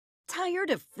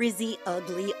Tired of frizzy,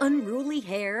 ugly, unruly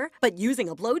hair? But using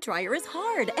a blow dryer is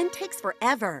hard and takes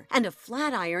forever. And a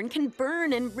flat iron can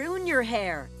burn and ruin your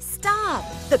hair. Stop!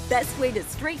 The best way to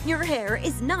straighten your hair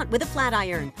is not with a flat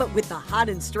iron, but with the Hot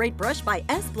and Straight brush by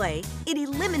Esplee. It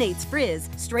eliminates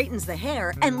frizz, straightens the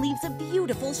hair, and leaves a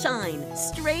beautiful shine.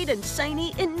 Straight and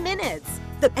shiny in minutes.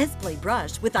 The Esplee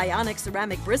brush with ionic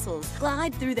ceramic bristles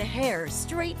glide through the hair,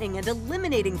 straightening and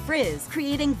eliminating frizz,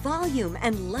 creating volume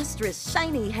and lustrous,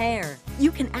 shiny hair. You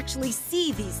can actually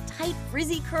see these tight,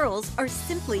 frizzy curls are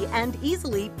simply and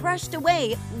easily brushed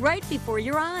away right before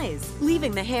your eyes,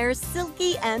 leaving the hair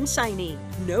silky and shiny.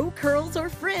 No curls or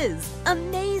frizz.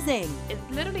 Amazing! It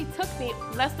literally took me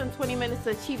less than 20 minutes to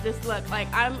achieve this look. Like,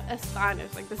 I'm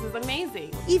astonished. Like, this is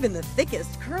amazing. Even the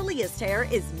thickest, curliest hair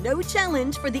is no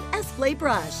challenge for the Esplee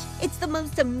brush. It's the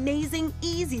most amazing,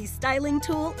 easy styling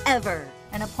tool ever.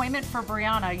 An appointment for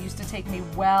Brianna used to take me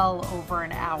well over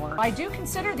an hour. I do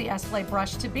consider the Esplee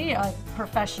brush to be a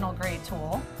professional grade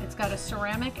tool. It's got a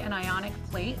ceramic and ionic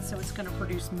plate, so it's gonna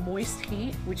produce moist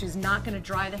heat, which is not gonna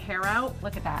dry the hair out.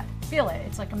 Look at that, feel it,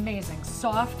 it's like amazing.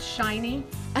 Soft, shiny.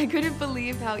 I couldn't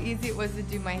believe how easy it was to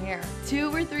do my hair.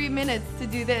 2 or 3 minutes to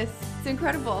do this. It's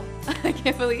incredible. I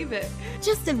can't believe it.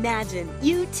 Just imagine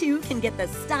you too can get the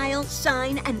style,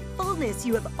 shine, and fullness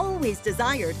you have always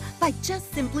desired by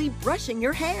just simply brushing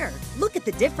your hair. Look at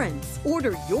the difference.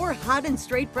 Order your Hot and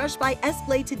Straight brush by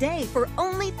Esplee today for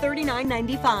only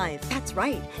 $39.95. That's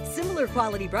right. Similar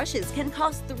quality brushes can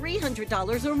cost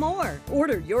 $300 or more.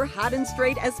 Order your Hot and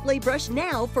Straight Esplee brush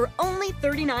now for only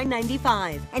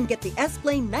 $39.95 and get the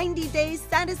Esplee 90-day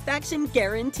satisfaction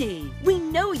guarantee. We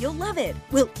know you'll love it.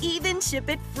 We'll even ship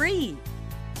it free.